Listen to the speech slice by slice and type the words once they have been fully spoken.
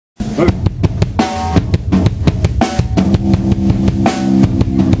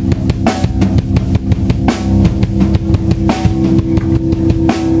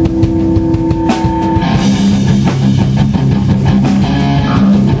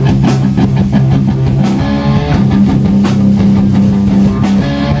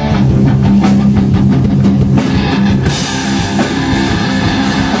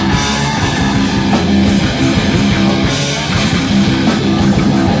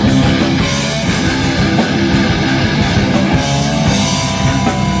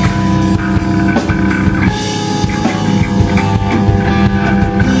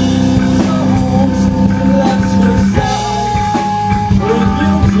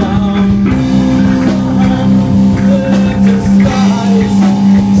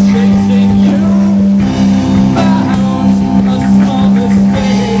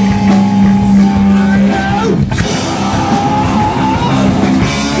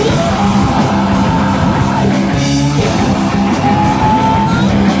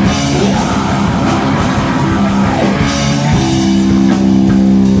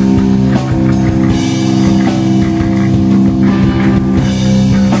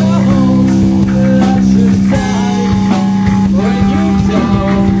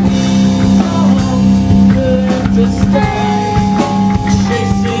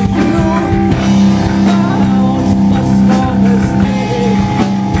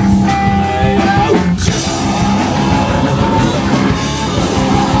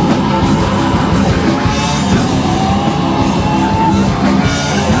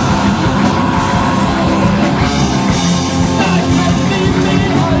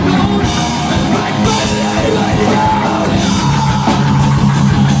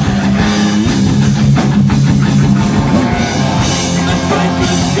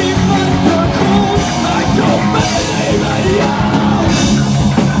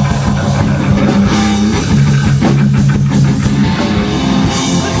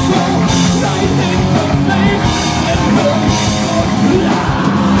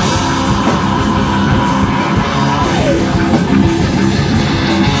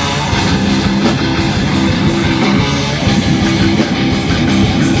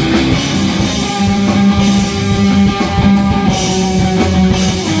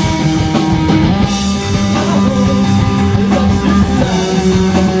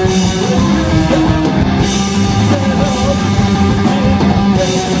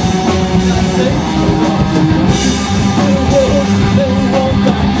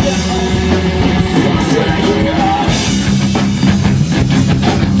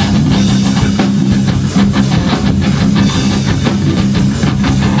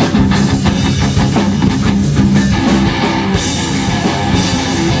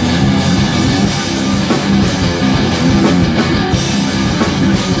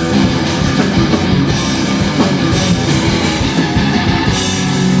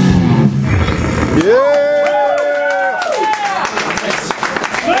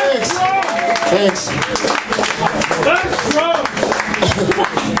Thanks.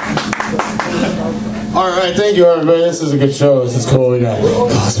 All right, thank you, everybody. This is a good show. This is cool. We got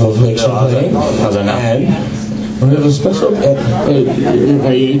Cosmo Affliction playing. How's that now? And we have a special.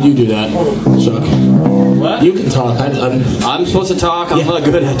 You do that, Chuck. What? You can talk. I'm supposed to talk. I'm not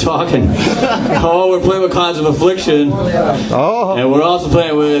good at talking. Oh, we're playing with Cause of Affliction. Oh. And we're also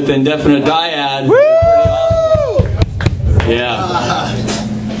playing with Indefinite Dyad. Woo! Yeah.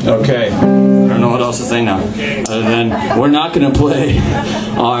 Okay. I don't know what else to say now. Other than we're not going to play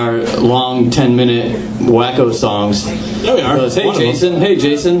our long 10-minute wacko songs. There we are. Hey, Jason. Hey,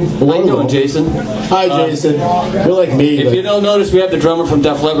 Jason. How you doing, Jason? Hi, Jason. You're like me. If you don't notice, we have the drummer from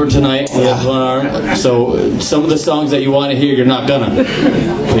Def Leppard tonight. Yeah. So some of the songs that you want to hear, you're not gonna.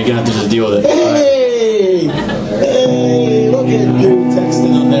 So you're gonna have to just deal with it. Hey! Hey! Look at you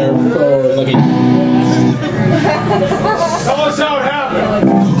texting on there. Oh, look at you. Tell us how it happened.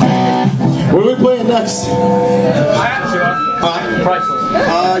 What are we playing next? I have to. Priceless.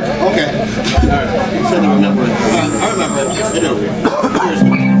 Okay. Alright. You said you remember it. I remember it. I do. Cheers.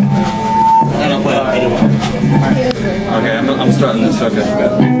 I don't play it anymore. Okay, I'm starting this. Okay.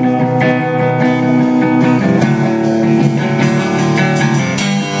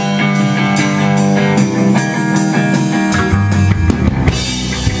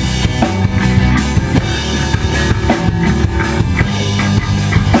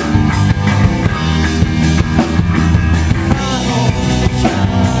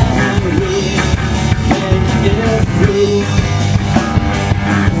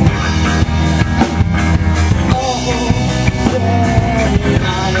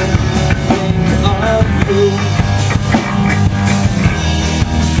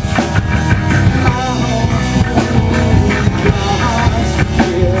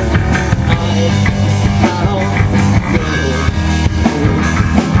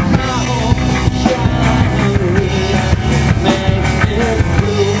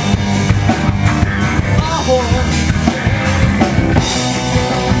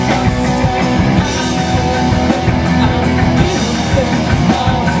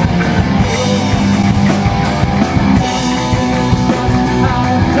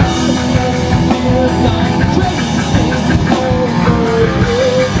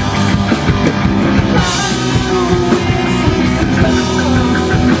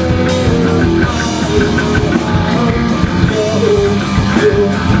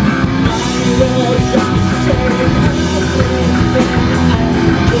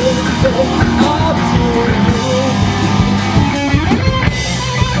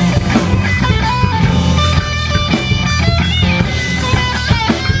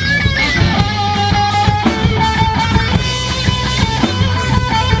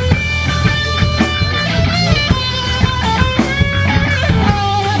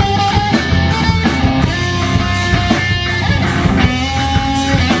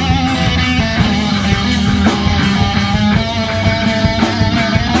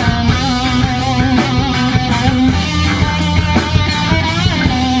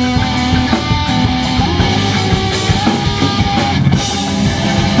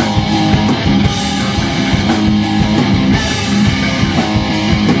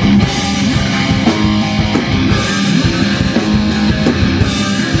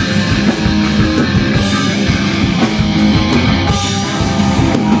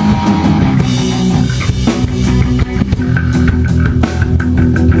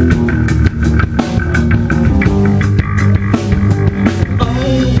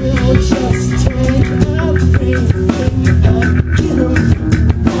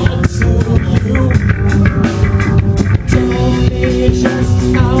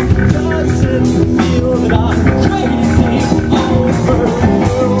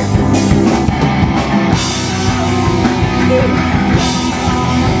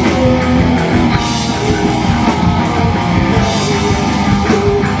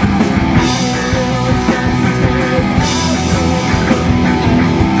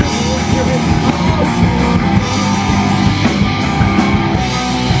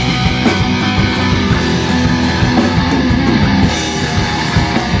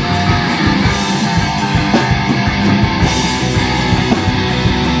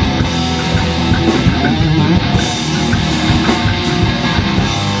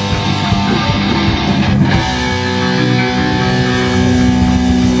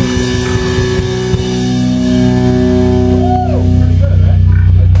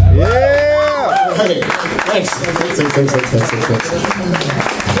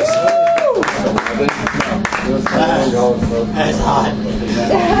 That's hot.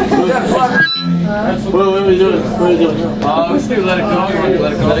 What are we doing? What are we doing? We still let it go.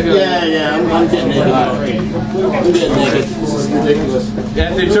 Let it go. Yeah, I'm getting naked. I'm getting naked. This is ridiculous.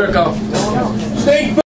 Anthony Turco.